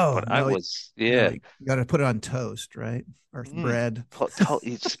 Oh But I no, was, no, yeah. you got to put it on toast, right? Or Mm, bread.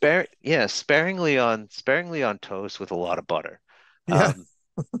 sparingly on toast with a lot of butter. Yeah. Um,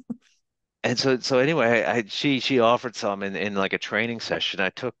 And so anyway, she offered some in like a training session. I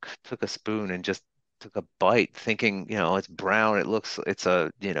took a spoon and just took a bite, thinking, it's brown.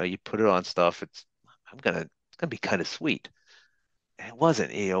 You put it on stuff. It's gonna be kind of sweet. And it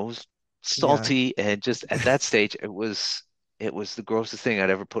wasn't, it was Yeah. salty and just at that stage it was the grossest thing I'd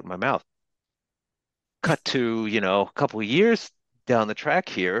ever put in my mouth. Cut to, a couple of years down the track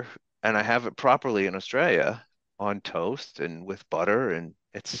here, and I have it properly in Australia on toast and with butter, and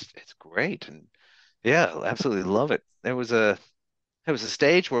it's great. And yeah, absolutely love it. There was a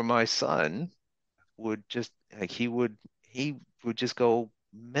stage where my son would just like he would just go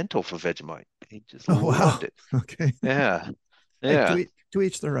mental for Vegemite. He just Oh loved wow. it. Okay. Yeah. Hey, Yeah. to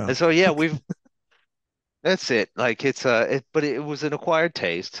each their And own. so yeah, that's it. Like but it was an acquired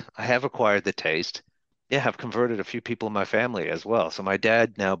taste. I have acquired the taste. Yeah, I've converted a few people in my family as well. So my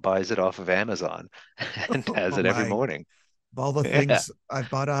dad now buys it off of Amazon and has Oh it every my. morning. Of all the Yeah. things I've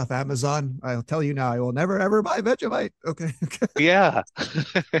bought off Amazon, I'll tell you now, I will never ever buy Vegemite. Okay. Yeah.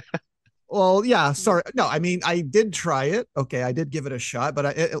 Well, yeah, sorry. No, I mean, I did try it. Okay, I did give it a shot,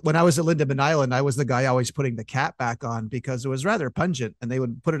 but when I was at Lindeman Island, I was the guy always putting the cap back on because it was rather pungent, and they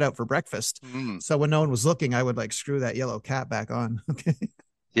would put it out for breakfast. Mm. So when no one was looking, I would like screw that yellow cap back on. Okay.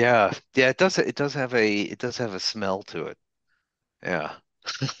 Yeah. Yeah, it does have a smell to it. Yeah.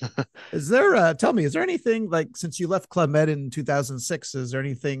 Is there? Tell me, is there anything like since you left Club Med in 2006? Is there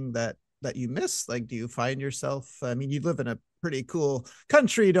anything that you miss? Like, do you find yourself? I mean, you live in a pretty cool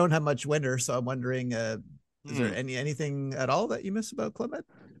country. You don't have much winter, so I'm wondering, is there Hmm. anything at all that you miss about Club Med?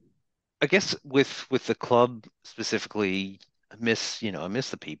 I guess with the club specifically, I miss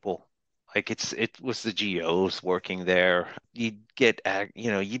the people. Like it was the GOs working there. You'd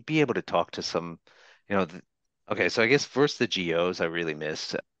be able to talk to some, you know, th okay, so I guess first the GOs I really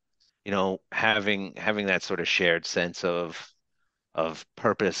missed. Having that sort of shared sense of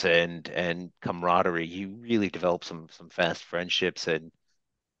purpose and camaraderie. You really develop some fast friendships and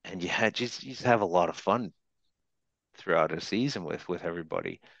you just have a lot of fun throughout a season with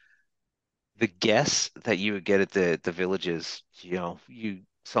everybody. The guests that you would get at the villages,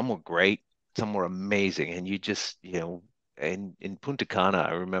 some were great, some were amazing, and you just, in Punta Cana,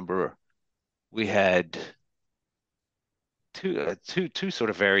 I remember we had two sort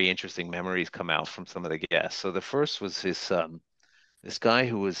of very interesting memories come out from some of the guests. So the first was this guy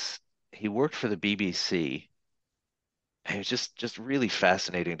he worked for the BBC. And he was just really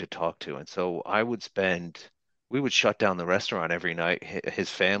fascinating to talk to. And so we would shut down the restaurant every night, his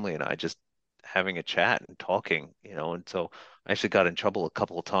family and I just having a chat and talking, And so I actually got in trouble a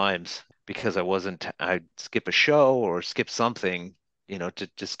couple of times because I'd skip a show or skip something, to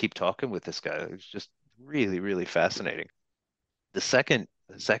just keep talking with this guy. It was just really, really fascinating. The second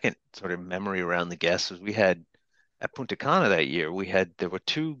sort of memory around the guests was we had at Punta Cana that year, there were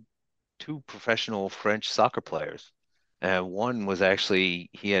two professional French soccer players. One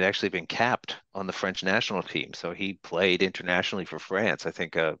he had actually been capped on the French national team. So he played internationally for France, I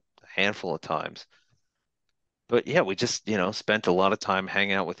think a handful of times. But yeah, we just, spent a lot of time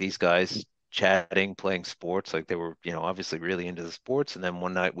hanging out with these guys, chatting, playing sports. Like they were, obviously really into the sports. And then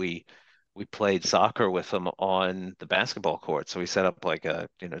one night we played soccer with them on the basketball court. So we set up like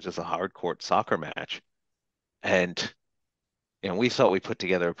just a hard court soccer match. And, we thought we put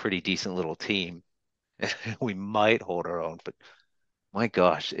together a pretty decent little team. We might hold our own, but My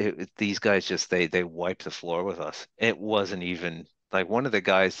gosh, these guys just they wiped the floor with us. It wasn't even like one of the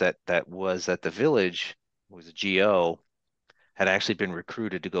guys that was at the village was a GO had actually been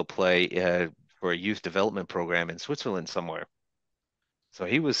recruited to go play for a youth development program in Switzerland somewhere. So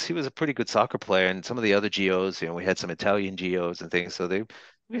he was a pretty good soccer player, and some of the other GOs, we had some Italian GOs and things. So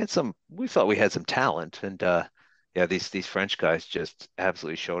we thought we had some talent, and yeah, these French guys just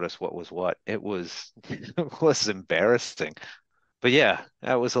absolutely showed us what was what. It was it was embarrassing, but yeah,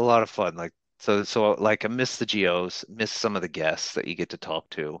 that was a lot of fun. Like I miss the GOs, miss some of the guests that you get to talk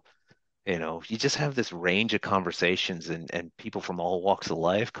to. You just have this range of conversations and people from all walks of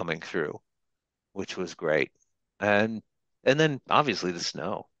life coming through, which was great. And and then obviously the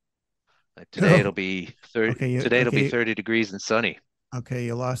snow. Like today Oh, it'll be 30 okay, today it'll be 30 degrees and sunny. okay,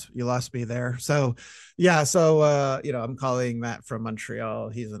 you lost me there. So, yeah, I'm calling Matt from Montreal.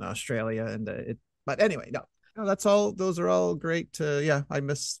 He's in Australia, and but anyway, no, no, that's all. Those are all great. Yeah, I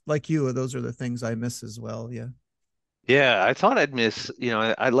miss like you. Those are the things I miss as well. Yeah. Yeah, I thought I'd miss,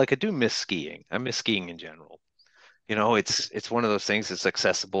 I do miss skiing. I miss skiing in general. It's one of those things that's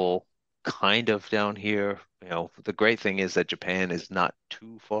accessible kind of down here. The great thing is that Japan is not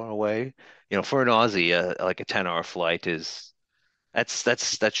too far away. For an Aussie, like a 10-hour flight is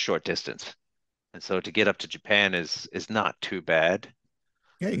that's short distance. And so to get up to Japan is not too bad.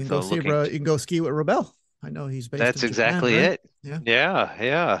 Yeah, you And can go so see, looking, you can go ski with Rebel. I know he's based that's in Japan, exactly right? it. Yeah. Yeah,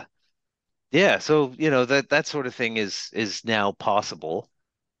 yeah. Yeah, so that sort of thing is now possible.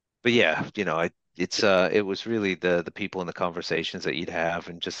 But yeah, it was really the people and the conversations that you'd have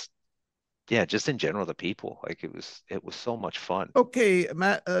and just yeah, just in general the people. Like it was so much fun. Okay,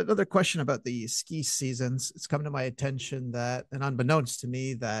 Matt, another question about the ski seasons. It's come to my attention that, and unbeknownst to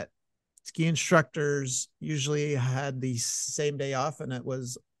me, that ski instructors usually had the same day off and it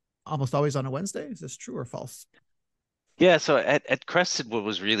was almost always on a Wednesday. Is this true or false? Yeah, so at Crested what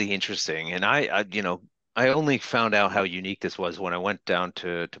was really interesting, and I only found out how unique this was when I went down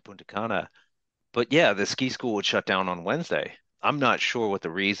to Punta Cana. But yeah, the ski school would shut down on Wednesday. I'm not sure what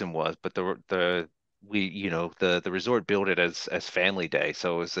the reason was, but the resort billed it as family day.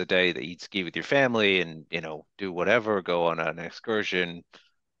 So it was the day that you'd ski with your family and, do whatever, go on an excursion.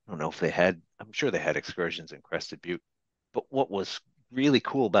 I don't know if I'm sure they had excursions in Crested Butte. But what was really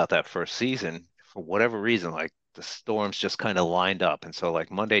cool about that first season, for whatever reason, like the storms just kind of lined up. And so like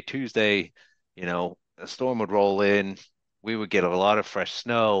Monday, Tuesday, a storm would roll in, we would get a lot of fresh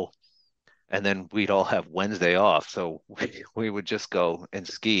snow and then we'd all have Wednesday off. So we would just go and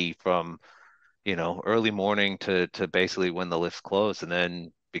ski from, early morning to basically when the lifts closed. And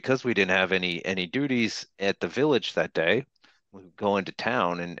then because we didn't have any duties at the village that day, we would go into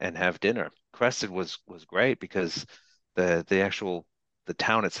town and have dinner. Crested was great because the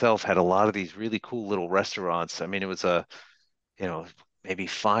town itself had a lot of these really cool little restaurants. I mean, it was you know, maybe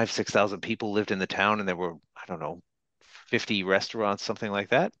 6,000 people lived in the town and there were, I don't know, 50 restaurants, something like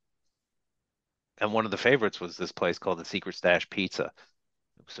that. And one of the favorites was this place called the Secret Stash Pizza.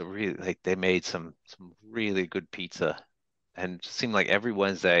 It was a really like they made some really good pizza, and it seemed like every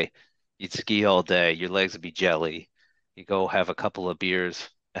Wednesday you'd ski all day, your legs would be jelly. You go have a couple of beers,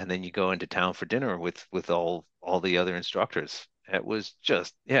 and then you go into town for dinner with all the other instructors. It was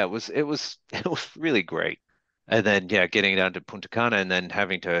just yeah, it was it was really great. And then yeah, getting down to Punta Cana and then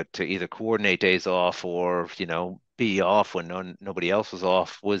having to either coordinate days off or be off when nobody else was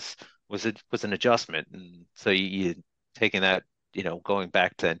off was an adjustment. And so you taking that going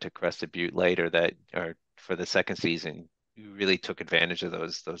back then to Crested Butte later that or for the second season, you really took advantage of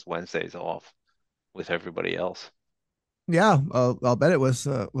those Wednesdays off with everybody else. Yeah, I'll bet it was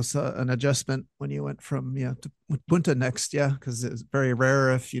an adjustment when you went from to Punta next, yeah, because it's very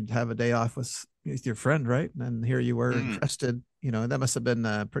rare if you'd have a day off with your friend, right? And here you were Mm. interested, that must have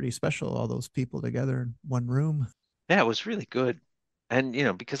been pretty special, all those people together in one room. Yeah, it was really good. And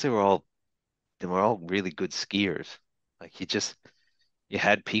because they were all really good skiers. Like you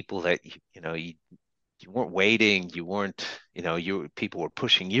had people that you weren't waiting, you weren't, people were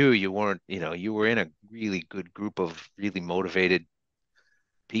pushing you, you weren't, you were in a really good group of really motivated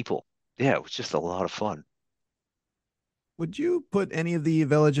people. Yeah, it was just a lot of fun. Would you put any of the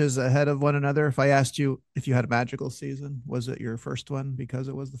villages ahead of one another? If I asked you if you had a magical season, was it your first one because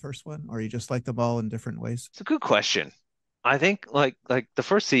it was the first one, or you just like them all in different ways? It's a good question. I think like the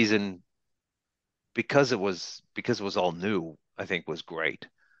first season because it was all new, I think was great.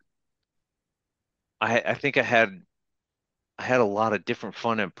 I think I had a lot of different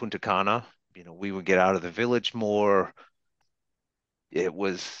fun in Punta Cana. We would get out of the village more. It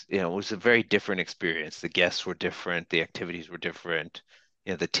was a very different experience. The guests were different, the activities were different.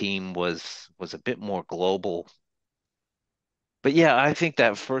 The team was a bit more global. But yeah, I think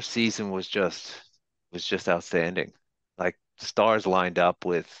that first season was just outstanding. Like stars lined up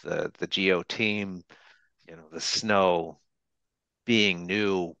with the Geo team, the snow being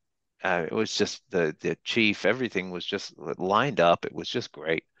new. It was just the chief, everything was just lined up. It was just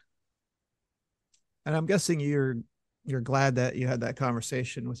great. And I'm guessing you're glad that you had that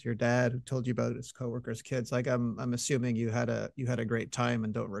conversation with your dad who told you about his coworkers' kids. Like I'm assuming you had a great time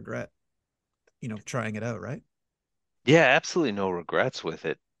and don't regret, trying it out, right? Yeah, absolutely no regrets with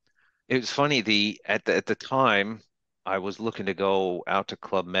it. It was funny, at the time I was looking to go out to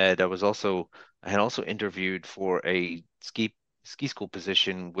Club Med. I had also interviewed for a ski school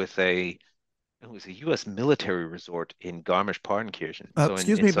position with it was a US military resort in Garmisch-Partenkirchen, so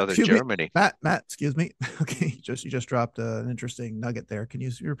Excuse in me, southern excuse me, Germany. Matt, excuse me. Okay, you just dropped an interesting nugget there. Can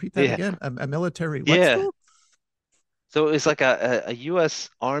you repeat that Yeah. again? A military what Yeah. school? So it's like a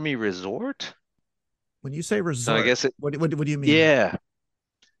US Army resort. When you say So I resort, guess it what do you mean? yeah.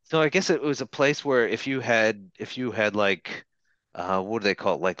 So I guess it was a place where if you had like what do they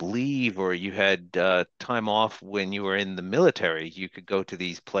call it, like leave, or you had time off when you were in the military, you could go to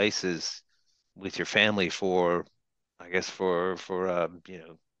these places with your family for I guess for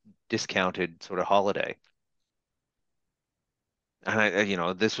discounted sort of holiday.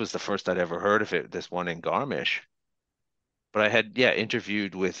 And this was the first I'd ever heard of it, this one in Garmisch. But I had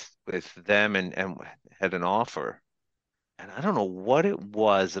interviewed with them and had an offer. And I don't know what it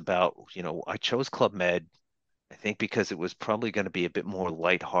was about, I chose Club Med, I think because it was probably going to be a bit more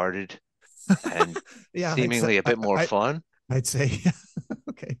lighthearted and Yeah, I'd say seemingly a bit more fun. I'd say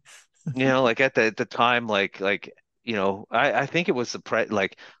okay. Like at the time, I think it was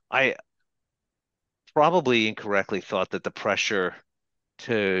I probably incorrectly thought that the pressure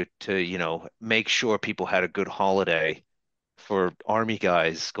to make sure people had a good holiday for army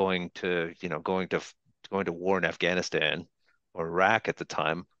guys going to war in Afghanistan or Iraq at the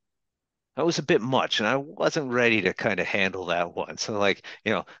time, that was a bit much, and I wasn't ready to kind of handle that one. So it's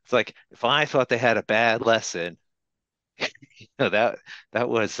like if I thought they had a bad lesson, that that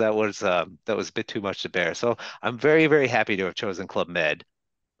was a bit too much to bear. So I'm very, very happy to have chosen Club Med.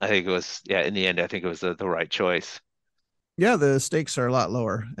 I think it was, yeah, in the end, I think it was the right choice. Yeah, the stakes are a lot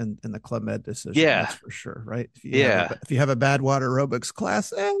lower in the Club Med decision. That's Yeah, for sure, right? yeah, If you have a bad water aerobics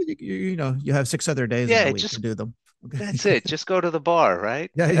class, you have 6 other days in yeah. the It week to just do them. That's Okay. it. Just go to the bar,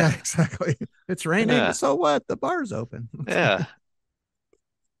 right? Yeah, Yeah, yeah, exactly. It's raining, yeah, so what? The bar's open. yeah.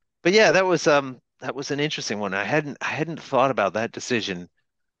 But yeah, that was an interesting one. I hadn't thought about that decision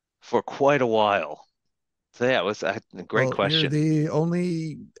for quite a while. So yeah, it was a great Well, you're question. the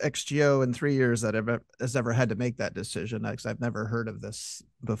only XGO in 3 years that has ever had to make that decision. Because I've never heard of this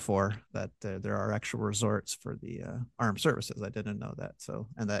before. That there are actual resorts for the armed services. I didn't know that. So,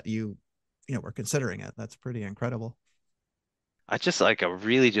 and that were considering it. That's pretty incredible. I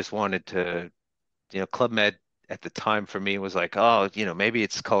really just wanted to, Club Med at the time for me was like, oh, maybe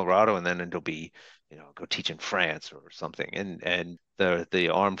it's Colorado and then it'll be, go teach in France or something. And the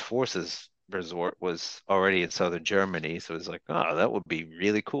armed forces resort was already in southern Germany, so it was like, oh, that would be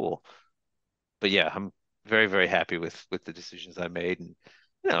really cool. But yeah, I'm very, very happy with the decisions I made, and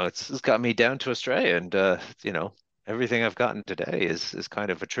it's got me down to Australia, and everything I've gotten today is kind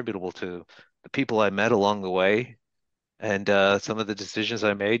of attributable to the people I met along the way, and some of the decisions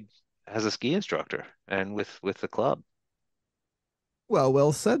I made as a ski instructor and with the club. Well,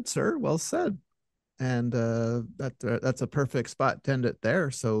 well said, sir. Well said. And that's a perfect spot to end it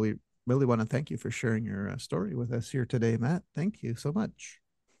there. So we really want to thank you for sharing your story with us here today, Matt. Thank you so much.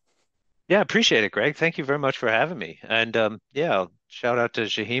 Yeah, appreciate it, Greg. Thank you very much for having me. And yeah, shout out to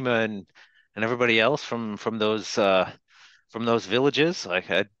Shahima and everybody else from those villages. I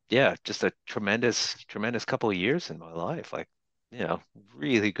had just a tremendous couple of years in my life.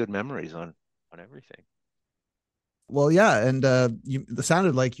 Really good memories on everything. Well, yeah, and you it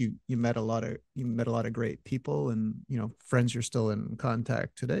sounded like you met a lot of great people and friends you're still in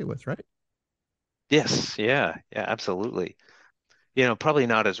contact today with, right? Yes, yeah, yeah, absolutely. Probably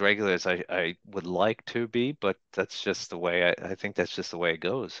not as regular as I would like to be, but that's just the way I think that's just the way it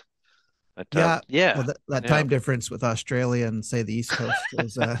goes. But Yeah. Well, yeah, that yeah, time difference with Australia and say the East Coast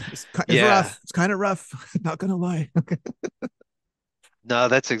is yeah. rough. It's kind of rough. Not gonna lie. No,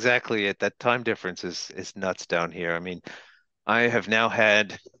 that's exactly it. That time difference is nuts down here. I mean, I have now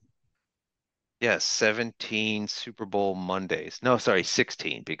had 17 Super Bowl Mondays. No, sorry,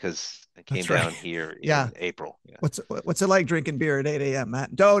 16 because I came That's right. down here Yeah. in April. Yeah. What's it like drinking beer at 8 a.m.,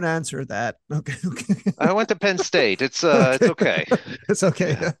 Matt? Don't answer that. Okay. Okay. I went to Penn State. It's Okay. okay. It's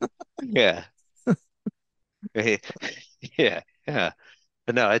okay. Yeah. Yeah. Yeah. Yeah.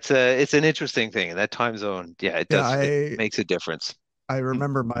 But no, it's an interesting thing. That time zone, yeah, Yeah, it I makes a difference. I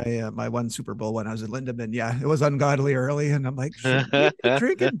remember my one Super Bowl when I was in Lindemann. Yeah, it was ungodly early, and I'm like, should we be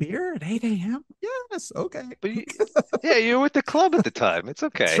drinking beer at 8 a.m.? Yes, okay. But yeah, you're with the club at the time. It's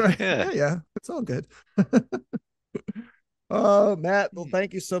That's okay. right. Yeah. Yeah, it's all good. Oh, Matt, well, Yeah.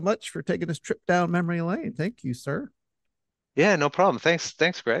 thank you so much for taking this trip down memory lane. Thank you, sir. Yeah, no problem.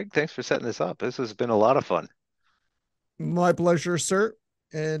 Thanks, Greg. Thanks for setting this up. This has been a lot of fun. My pleasure, sir.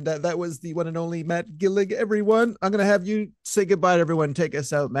 And that was the one and only Matt Gillig, everyone. I'm going to have you say goodbye to everyone. Take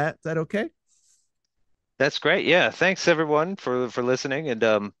us out, Matt. Is that okay? That's great. Yeah, thanks everyone for listening.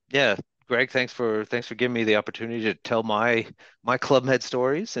 And yeah, Greg, thanks for giving me the opportunity to tell my Club Med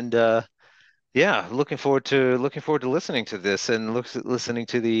stories. And yeah, looking forward to listening to this and listening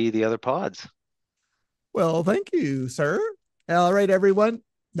to the other pods. Well, thank you, sir. All right, everyone.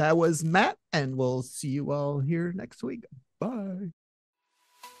 That was Matt, and we'll see you all here next week. Bye.